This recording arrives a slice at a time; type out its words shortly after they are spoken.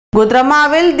ગોધરામાં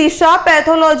આવેલ દિશા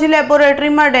પેથોલોજી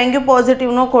લેબોરેટરીમાં ડેન્ગ્યુ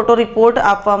પોઝિટિવનો ખોટો રિપોર્ટ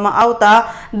આપવામાં આવતા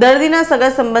દર્દીના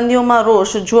સગા સંબંધીઓમાં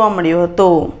રોષ જોવા મળ્યો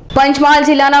હતો। પંચમહાલ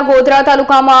જિલ્લાના ગોધરા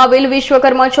તાલુકામાં આવેલ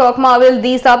વિશ્વકર્મા ચોકમાં આવેલ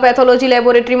દિશા પેથોલોજી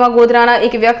લેબોરેટરીમાં ગોધરાના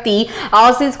એક વ્યક્તિ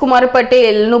આશિષ કુમાર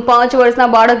પટેલનું 5 વર્ષના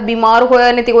બાળક બીમાર હોય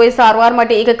અને તેઓએ સારવાર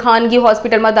માટે એક ખાનગી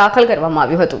હોસ્પિટલમાં દાખલ કરવામાં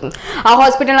આવ્યું હતું। આ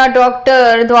હોસ્પિટલના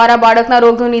ડોક્ટર દ્વારા બાળકના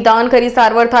રોગનું નિદાન કરી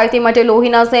સારવાર થાય તે માટે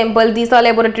લોહીના સેમ્પલ દિશા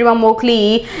લેબોરેટરીમાં મોકલી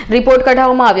રિપોર્ટ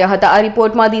કઢાવવામાં આવ્યા હતા। આ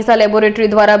રિપોર્ટમાં દિશા લેબોરેટરી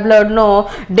દ્વારા બ્લડનો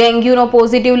ડેન્ગ્યુનો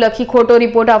પોઝિટિવ લખી ખોટો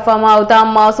રિપોર્ટ આપવામાં આવતા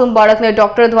માસૂમ બાળકને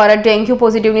ડોક્ટર દ્વારા ડેન્ગ્યુ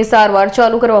પોઝિટિવની સારવાર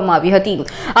ચાલુ કરવામાં આવી હતી।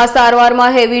 આ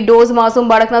સારવારમાં હેવી ડોઝ માસૂમ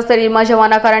બાળકના શરીરમાં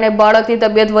જવાના કારણે બાળકની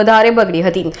તબિયત વધારે બગડી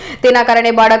હતી। તેના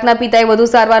કારણે બાળકના પિતાએ વધુ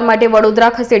સારવાર માટે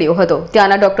વડોદરા ખસેડ્યો હતો।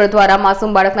 ત્યાંના ડોક્ટર દ્વારા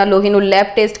માસૂમ બાળકના લોહીનું લેબ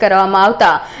ટેસ્ટ કરવામાં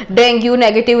આવતા ડેન્ગ્યુ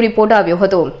નેગેટિવ રિપોર્ટ આવ્યો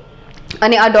હતો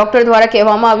અને આ ડોક્ટર દ્વારા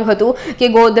કહેવામાં આવ્યું હતું કે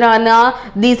ગોધરાના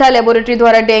દિશા લેબોરેટરી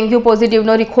દ્વારા ડેન્ગ્યુ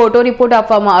પોઝિટિવનો ખોટો રિપોર્ટ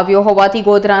આપવામાં આવ્યો હોવાથી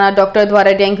ગોધરાના ડોક્ટર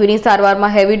દ્વારા ડેન્ગ્યુની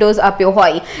સારવારમાં હેવી ડોઝ આપ્યો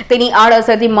હોય તેની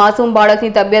આડઅસરથી માસૂમ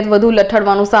બાળકની તબિયત વધુ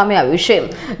લથડવાનું સામે આવ્યું છે।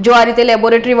 જો આ રીતે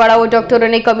લેબોરેટરીવાળાઓ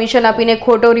ડોક્ટરોને કમિશન આપીને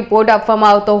ખોટો રિપોર્ટ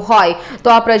આપવામાં આવતો હોય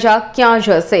તો આ પ્રજા ક્યાં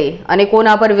જશે અને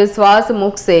કોના પર વિશ્વાસ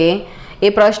મૂકશે એ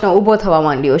પ્રશ્ન ઊભો થવા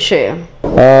માંડ્યો છે।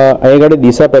 અહીં આગળ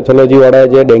દિશા પેથોલોજી વાળા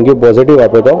જે ડેન્ગ્યુ પોઝિટિવ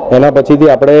આપ્યો હતો એના પછીથી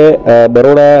આપણે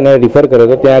બરોડા અને રિફર કર્યો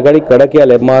હતો। ત્યાં આગળ કડકિયા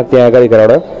લેબમાં ત્યાં આગળ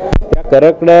કરાવડો ત્યાં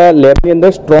કડકિયા લેબની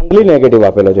અંદર સ્ટ્રોંગલી નેગેટિવ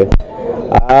આપેલો છે।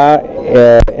 આ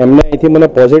એમને અહીંથી મને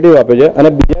પોઝિટિવ આપ્યો છે અને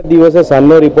બીજા દિવસે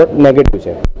સાંજનો રિપોર્ટ નેગેટિવ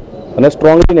છે અને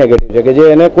સ્ટ્રોંગલી નેગેટિવ છે કે જે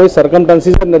એને કોઈ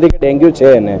સર્કમસ્ટન્સીસ જ નથી કે ડેન્ગ્યુ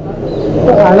છે એને।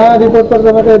 આના રિપોર્ટ પર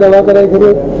તમે કઈ દવા કરાવી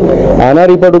ખરી? આના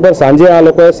રિપોર્ટ ઉપર સાંજે આ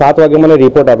લોકોએ 7 વાગે મને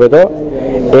રિપોર્ટ આપ્યો હતો।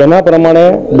 એના પ્રમાણે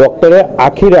ડૉક્ટરે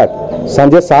આખી રાત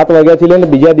સાંજે 7 વાગ્યાથી લઈને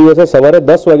બીજા દિવસે સવારે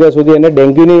 10 વાગ્યા સુધી એને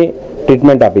ડેન્ગ્યુની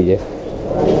ટ્રીટમેન્ટ આપી છે।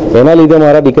 એના લીધે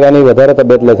મારા દીકરાની વધારે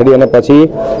તબિયત લથડી અને પછી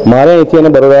મારે અહીંથી એને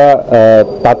બરોડા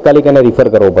તાત્કાલિક એને રિફર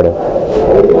કરવો પડ્યો।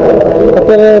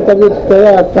 અત્યારે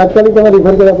તાત્કાલિક તમે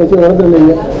રિફર કર્યા પછી વડોદરા લઈ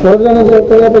ગયા, વડોદરા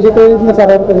કર્યા પછી કઈ રીતના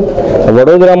સારવાર કરી?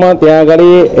 વડોદરામાં ત્યાં આગળ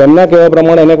એમના કહેવા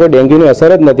પ્રમાણે એને કોઈ ડેન્ગ્યુની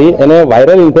અસર જ નથી, એને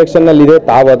વાયરલ ઇન્ફેક્શનના લીધે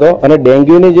તાવ હતો અને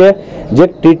ડેન્ગ્યુની જે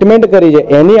ટ્રીટમેન્ટ કરી છે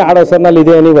એની આડઅસરના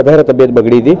લીધે એની વધારે તબિયત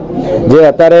બગડી હતી, જે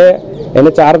અત્યારે એને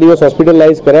 4 દિવસ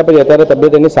હોસ્પિટલાઇઝ કર્યા પછી અત્યારે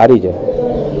તબિયત એની સારી છે।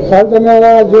 હાલ તમે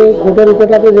જે ખોટો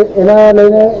રિપોર્ટ આપે છે એના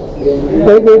લઈને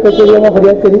કઈ કચેરીઓમાં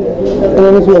ફરિયાદ કરી અને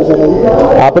એની શું અસર આવી?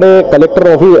 આપણે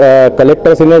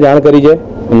કલેક્ટરશ્રીને જાણ કરી છે,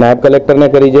 નાયબ કલેક્ટરને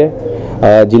કરી છે,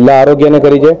 જિલ્લા આરોગ્યને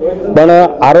કરી છે, પણ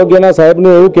આરોગ્યના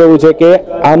સાહેબનું એવું કહેવું છે કે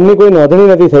આમની કોઈ નોંધણી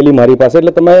નથી થયેલી મારી પાસે,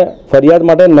 એટલે તમે ફરિયાદ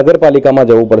માટે નગરપાલિકામાં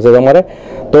જવું પડશે તમારે।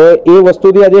 તો એ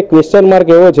વસ્તુથી આજે ક્વેશ્ચન માર્ક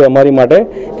એવો છે અમારી માટે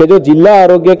કે જો જિલ્લા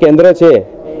આરોગ્ય કેન્દ્ર છે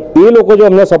એ લોકો જો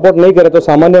અમને સપોર્ટ નહીં કરે તો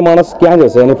સામાન્ય માણસ ક્યાં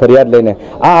જશે એની ફરિયાદ લઈને?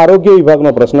 આ આરોગ્ય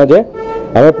વિભાગનો પ્રશ્ન છે।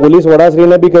 અમે પોલીસ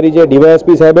વડાશ્રીને બી કરી છે,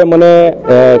 ડીવાયએસપી સાહેબે મને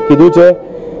કીધું છે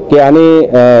કે આની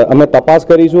અમે તપાસ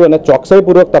કરીશું અને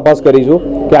ચોકસાઈપૂર્વક તપાસ કરીશું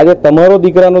કે આજે તમારો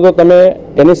દીકરાનો તો તમે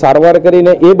એની સારવાર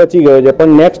કરીને એ બચી ગયો છે,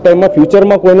 પણ નેક્સ્ટ ટાઈમમાં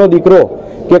ફ્યુચરમાં કોઈનો દીકરો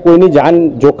કે કોઈની જાન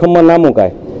જોખમમાં ના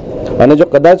મુકાય અને જો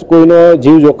કદાચ કોઈનો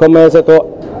જીવ જોખમમાં હશે તો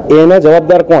એને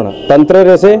જવાબદાર કોણ? તંત્ર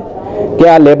રહેશે કે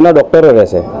આ લેબના ડૉક્ટરો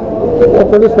રહેશે?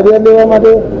 પોલીસ ફરિયાદ લેવા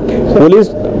માટે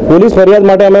પોલીસ ફરિયાદ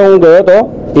માટે હું ગયો હતો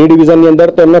એ ડિવિઝનની અંદર,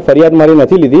 તો એમને ફરિયાદ મારી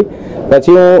નથી લીધી।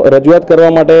 પછી હું રજૂઆત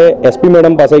કરવા માટે એસપી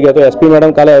મેડમ પાસે ગયો હતો, એસપી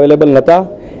મેડમ કાલે અવેલેબલ નહોતા,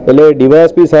 એટલે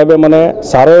ડીવાયએસપી સાહેબે મને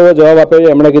સારો એવો જવાબ આપ્યો છે।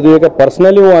 એમણે કીધું કે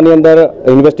પર્સનલી હું આની અંદર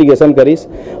ઇન્વેસ્ટિગેશન કરીશ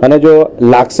અને જો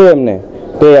લાગશે એમને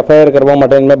તો એફઆઈઆર કરવા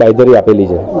માટે એમને બાંયધરી આપેલી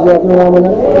છે।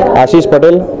 Ashish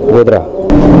Patel, Godhra.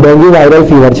 Dengue viral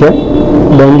fever છે।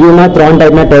 ડેન્ગ્યુમાં 3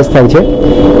 ટાઈપના ટેસ્ટ થાય છે,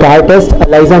 કાર ટેસ્ટ,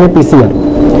 એલાઇઝા અને પીસીઆર।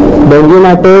 ડેન્ગ્યુ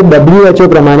માટે WHO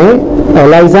પ્રમાણે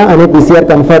એલાઇઝા અને પીસીઆર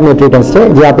કન્ફર્મેટરી ટેસ્ટ છે,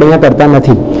 જે આપણે અહીંયા કરતા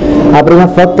નથી। આપણે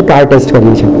અહીંયા ફક્ત કાર ટેસ્ટ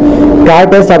કરીએ છીએ। કાર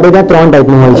ટેસ્ટ આપણે ત્યાં 3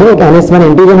 ટાઈપનું હોય છે, એક NS1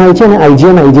 એન્ટીજન હોય છે અને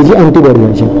IgM IgG એન્ટીબોડી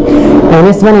હોય છે।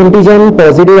 NS1 એન્ટીજન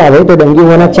પોઝિટિવ આવે તો ડેન્ગ્યુ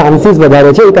હોવાના ચાન્સીસ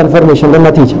વધારે છે, એ કન્ફર્મેશન તો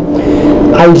નથી છે।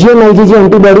 IgM IgG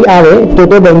એન્ટીબોડી આવે તો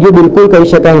ડેન્ગ્યુ બિલકુલ કહી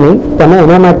શકાય નહીં। તમે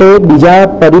એના માટે બીજા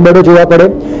પરિબળો જોવા પડે,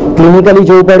 ક્લિનિકલી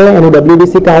જોવું પડે, એનું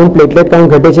WBC કાઉન્ટ, પ્લેટલેટ કાઉન્ટ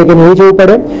ઘટે છે કે નહીં જોવું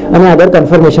પડે અને આગળ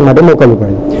કન્ફર્મેશન માટે મોકલવું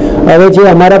પડે। હવે જે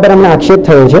અમારા પર અમને આક્ષેપ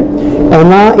થયો છે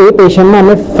એમાં એ પેશન્ટમાં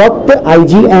અમે ફક્ત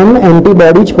IgM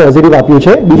એન્ટીબોડી જ પોઝિટિવ આપ્યું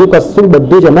છે, બીજું કશું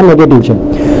બધું જ એમાં નેગેટિવ છે।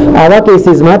 આવા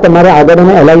કેસીસમાં તમારે આગળ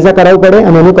એને એલાઇઝા કરાવવું પડે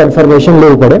અને એનું કન્ફર્મેશન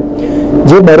લેવું પડે।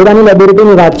 જે બરોડાની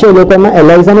લેબોરેટરીની વાત છે એ લોકો એમાં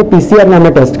એલાઇઝા અને પીસીઆર નામે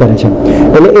ટેસ્ટ કરે છે,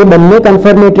 એટલે એ બંને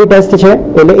કન્ફર્મેટરી ટેસ્ટ છે,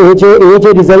 એટલે એ જે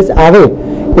રિઝલ્ટ આવે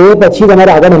એ પછી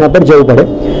તમારે આગળ એના પર જવું પડે।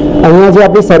 અહીંયા જે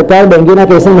આપણી સરકાર ડેન્ગ્યુના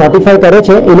કેસને નોટિફાય કરે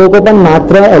છે એ લોકો પણ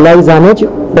માત્ર એલાઇઝાને જ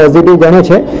પોઝિટિવ ગણે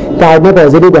છે, કાર્ડને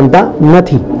પોઝિટિવ ગણતા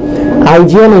નથી।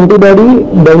 આઈજીએમ એન્ટીબોડી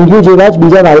ડેન્ગ્યુ જેવા જ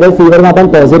બીજા વાયરલ ફીવરમાં પણ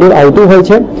પોઝિટિવ આવતું હોય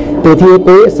છે, તેથી એ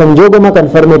કોઈ સંજોગોમાં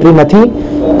કન્ફર્મેટરી નથી,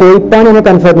 કોઈ પણ એને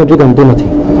કન્ફર્મેટરી ગમતું નથી.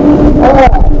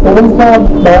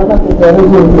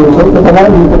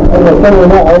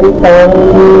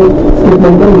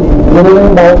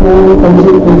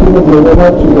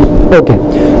 ઓકે,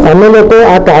 અમે લોકો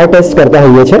આ કાર્ડ ટેસ્ટ કરતા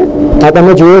હોઈએ છીએ. આ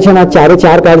તમે જુઓ છો ને, આ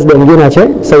 4 કાર્ડ ડેન્ગ્યુના છે.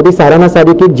 સૌથી સારામાં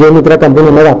સારી કીટ જે મિત્ર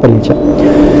કંપની અમે વાપરીએ છે.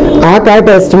 આ કાર્ડ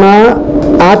ટેસ્ટમાં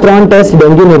આ 3 ટેસ્ટ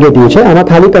ડેન્ગ્યુ નેગેટિવ છે. આમાં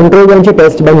ખાલી કંટ્રોલ ગન છે,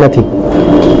 ટેસ્ટ બંધ નથી.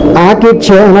 આ કીટ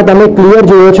છે એમાં તમે ક્લિયર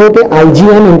જુઓ છો કે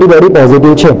આઈજીએમ એન્ટીબોડી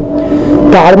પોઝિટિવ છે.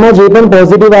 કાર્ડમાં જે પણ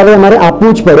પોઝિટિવ આવે અમારે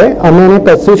આપવું જ પડે, અમે એને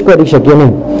કશું જ કરી શકીએ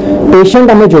નહીં. પેશન્ટ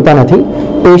અમે જોતા નથી.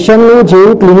 પેશન્ટનું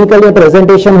જેવું ક્લિનિકલ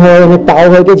પ્રેઝન્ટેશન હોય અને તાવ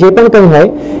હોય કે જે પણ કંઈ હોય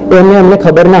એમને અમને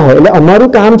ખબર ના હોય. એટલે અમારું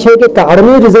કામ છે કે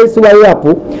કાર્ડનું રિઝલ્ટ શું આવ્યું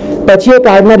આપવું, પછી એ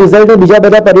કાર્ડના રિઝલ્ટને બીજા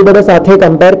બધા પરિબળો સાથે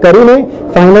કમ્પેર કરીને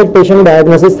ફાઇનલ પેશન્ટ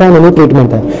ડાયગ્નોસિસ થાય અને એની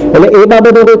ટ્રીટમેન્ટ થાય. એટલે એ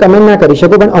બાબતે કોઈ કમેન્ટ ના કરી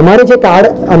શકું, પણ અમારે જે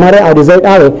કાર્ડ અમારે આ રિઝલ્ટ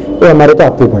આવે એ અમારે તો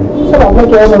આપવું પડે.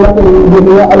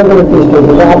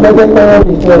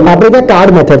 આપણે ત્યાં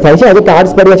કાર્ડ મેથડ થાય છે. આજે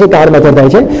કાર્ડ્સ પડ્યા છે, કાર્ડ મેથડ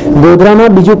થાય છે. ગોધરામાં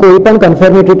બીજું કોઈ પણ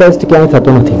કન્ફર્મેટરી ટેસ્ટ ક્યાંય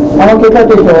થતું નથી.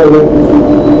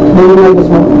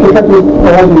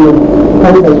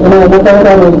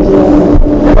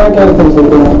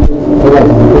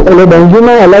 એટલે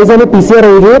ડેન્ગ્યુમાં એલાઇઝા અને પીસીઆર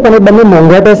હોવું જોઈએ, પણ એ બંને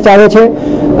મોંઘા ટેસ્ટ આવે છે,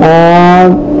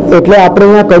 એટલે આપણે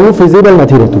અહીંયા કરવું ફિઝિબલ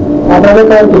નથી રહેતું. આપણે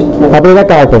ત્યાં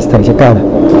કાર્ડ ટેસ્ટ થાય છે. કાર્ડ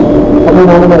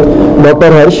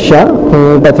ડોક્ટર હર્ષ શાહ,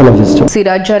 હું પેથોલોજીસ્ટ છું.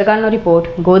 સિરાજ જરગાનો રિપોર્ટ,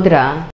 ગોધરા.